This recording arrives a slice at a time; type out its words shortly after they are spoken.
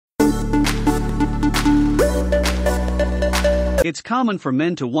It's common for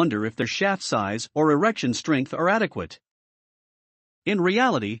men to wonder if their shaft size or erection strength are adequate. In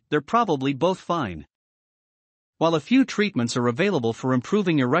reality, they're probably both fine. While a few treatments are available for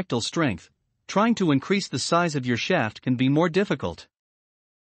improving erectile strength, trying to increase the size of your shaft can be more difficult.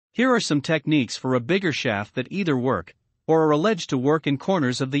 Here are some techniques for a bigger shaft that either work, or are alleged to work in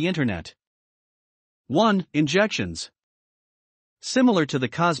corners of the internet. 1. Injections. Similar to the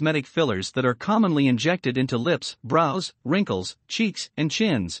cosmetic fillers that are commonly injected into lips, brows, wrinkles, cheeks, and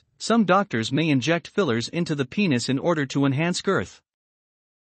chins, some doctors may inject fillers into the penis in order to enhance girth.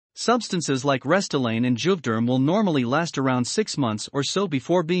 Substances like Restylane and Juvederm will normally last around 6 months or so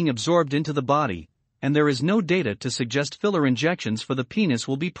before being absorbed into the body, and there is no data to suggest filler injections for the penis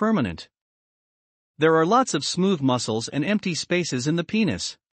will be permanent. There are lots of smooth muscles and empty spaces in the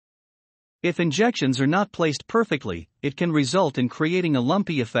penis. If injections are not placed perfectly, it can result in creating a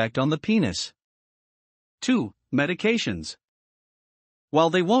lumpy effect on the penis. 2. Medications. While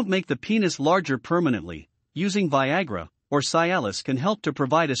they won't make the penis larger permanently, using Viagra or Cialis can help to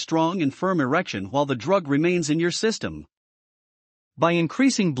provide a strong and firm erection while the drug remains in your system. By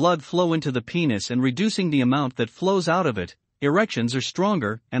increasing blood flow into the penis and reducing the amount that flows out of it, erections are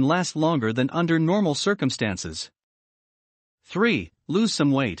stronger and last longer than under normal circumstances. 3. Lose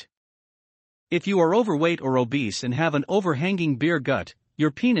some weight. If you are overweight or obese and have an overhanging beer gut,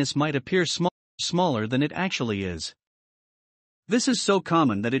 your penis might appear smaller than it actually is. This is so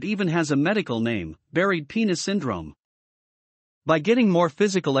common that it even has a medical name, buried penis syndrome. By getting more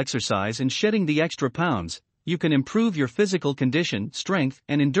physical exercise and shedding the extra pounds, you can improve your physical condition, strength,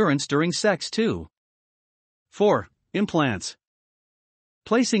 and endurance during sex too. 4. Implants.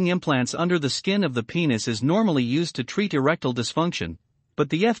 Placing implants under the skin of the penis is normally used to treat erectile dysfunction, but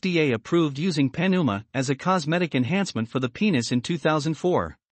the FDA approved using Penuma as a cosmetic enhancement for the penis in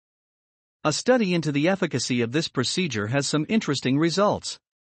 2004. A study into the efficacy of this procedure has some interesting results.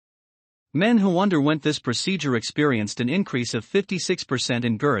 Men who underwent this procedure experienced an increase of 56%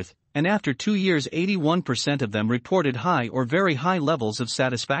 in girth, and after 2 years 81% of them reported high or very high levels of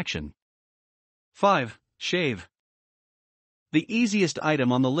satisfaction. 5. Shave. The easiest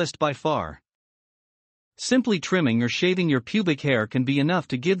item on the list by far. Simply trimming or shaving your pubic hair can be enough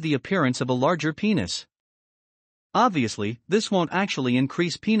to give the appearance of a larger penis. Obviously, this won't actually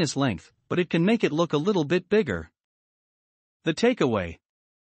increase penis length, but it can make it look a little bit bigger. The takeaway.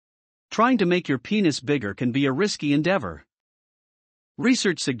 Trying to make your penis bigger can be a risky endeavor.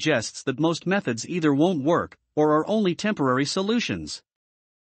 Research suggests that most methods either won't work, or are only temporary solutions.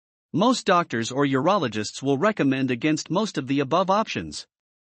 Most doctors or urologists will recommend against most of the above options.